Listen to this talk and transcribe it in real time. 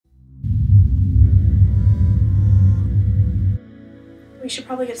should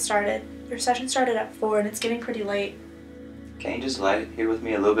probably get started. Your session started at 4 and it's getting pretty late. Can't you just lie here with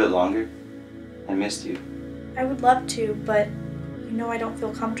me a little bit longer? I missed you. I would love to, but you know I don't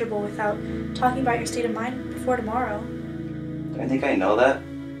feel comfortable without talking about your state of mind before tomorrow. I think I know that.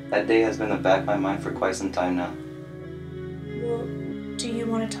 That day has been in the back of my mind for quite some time now. Well, do you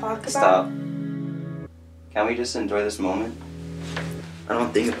want to talk about... Stop. Can't we just enjoy this moment? I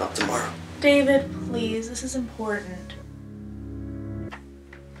don't think about tomorrow. David, please, this is important.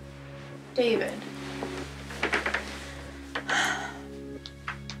 David.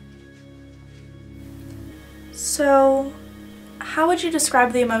 So, how would you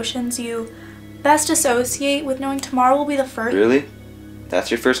describe the emotions you best associate with knowing tomorrow will be the first? Really? That's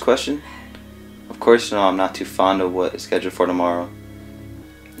your first question? Of course you know I'm not too fond of what is scheduled for tomorrow.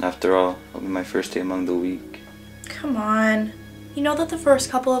 After all, it'll be my first day among the week. Come on. You know that the first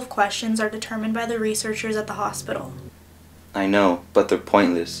couple of questions are determined by the researchers at the hospital. I know, but they're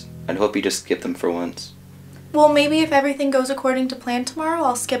pointless. I'd hope you just skip them for once. Well, maybe if everything goes according to plan tomorrow,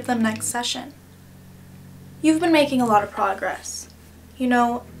 I'll skip them next session. You've been making a lot of progress. You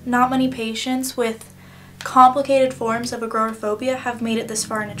know, not many patients with complicated forms of agoraphobia have made it this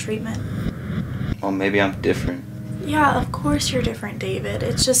far into treatment. Well, maybe I'm different. Yeah, of course you're different, David.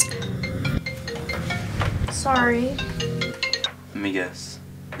 It's just... Sorry. Let me guess.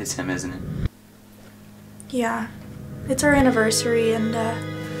 It's him, isn't it? Yeah. It's our anniversary and,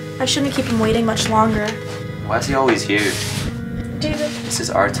 I shouldn't keep him waiting much longer. Why is he always here? David. This is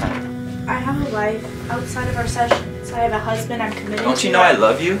our time. I have a life outside of our sessions. I have a husband I'm committed to. Don't you know I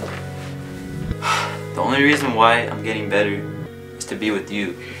love you? The only reason why I'm getting better is to be with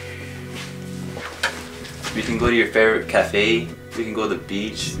you. We can go to your favorite cafe, we can go to the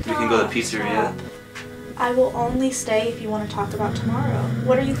beach, we can go to the pizzeria. Stop. I will only stay if you want to talk about tomorrow.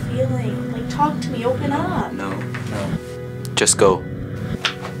 What are you feeling? Like, talk to me, open up. No. Just go.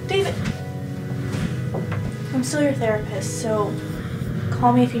 David. I'm still your therapist, so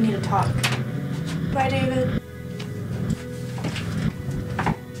call me if you need to talk. Bye, David.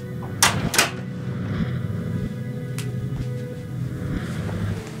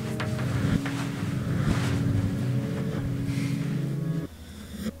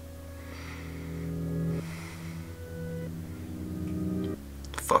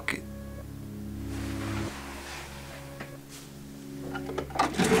 Fuck it.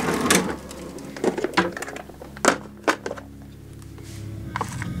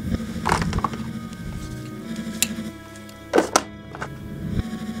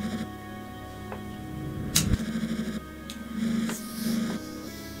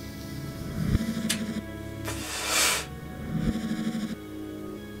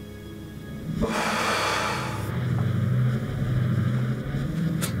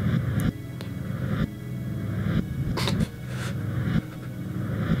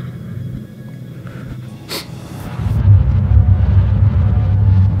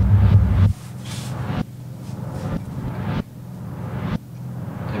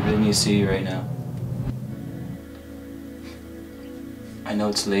 To see you right now. I know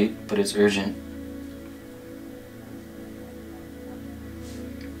it's late, but it's urgent.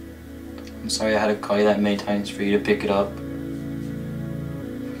 I'm sorry I had to call you that many times for you to pick it up.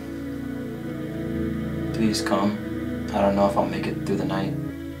 Please come. I don't know if I'll make it through the night.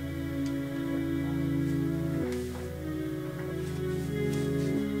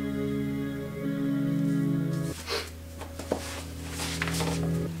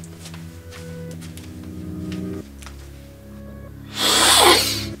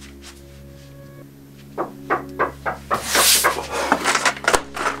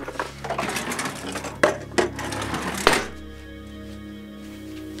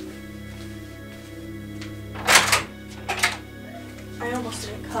 I almost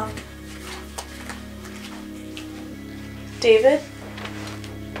didn't come. David?